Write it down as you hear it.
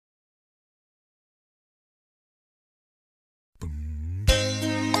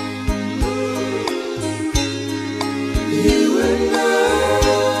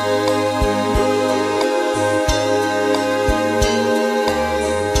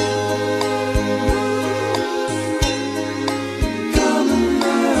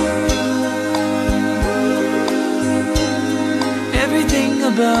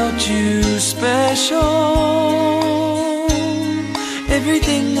special.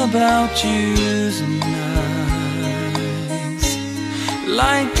 Everything about you's nice.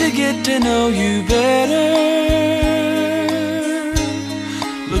 Like to get to know you better.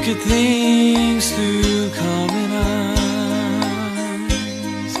 Look at things through common eyes.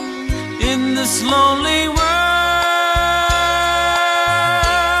 In this lonely world,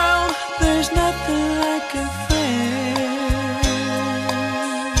 there's nothing like a friend.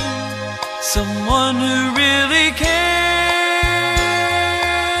 Someone who really cares.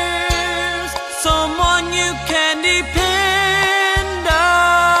 Someone you can depend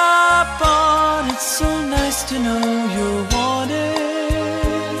upon. It's so nice to know you're wanted.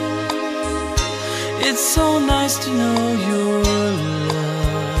 It's so nice to know you're loved.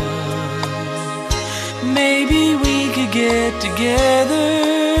 Maybe we could get together.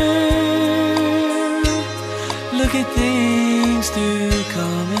 Look at things through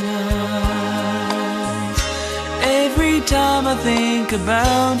common eyes. Every time I think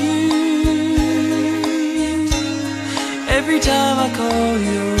about you, every time I call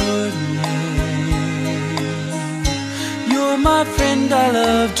your name, you're my friend I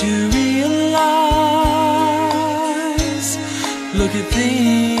love to realize. Look at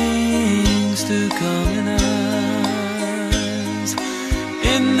things through common eyes.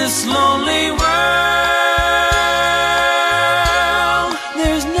 In this lonely world,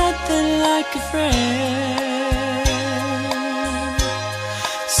 there's nothing like a friend.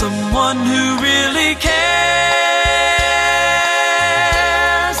 Someone who really cares.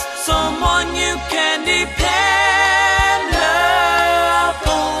 Someone you can depend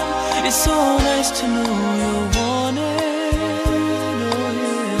upon. It's so nice to know you're wanted. Oh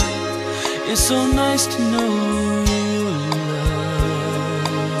yeah. It's so nice to know you're loved.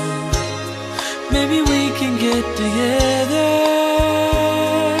 Maybe we can get together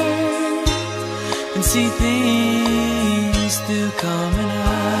and see things through common eyes.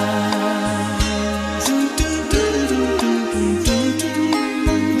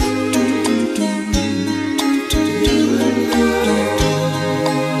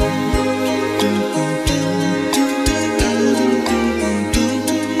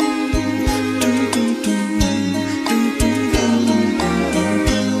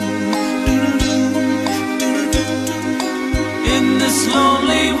 In this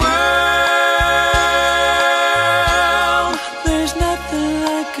lonely world, there's nothing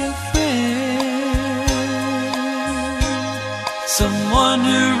like a friend. Someone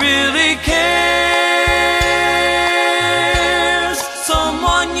who really cares.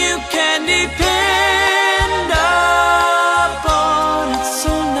 Someone you can depend upon. It's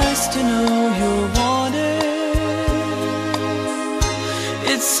so nice to know you're wanted.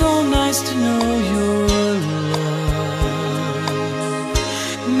 It's so nice to know you're loved.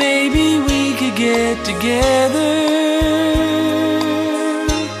 Maybe we could get together.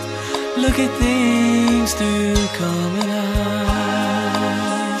 Look at things through common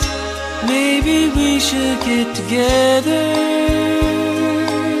eyes. Maybe we should get together.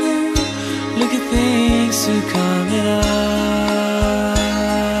 Look at things through common eyes.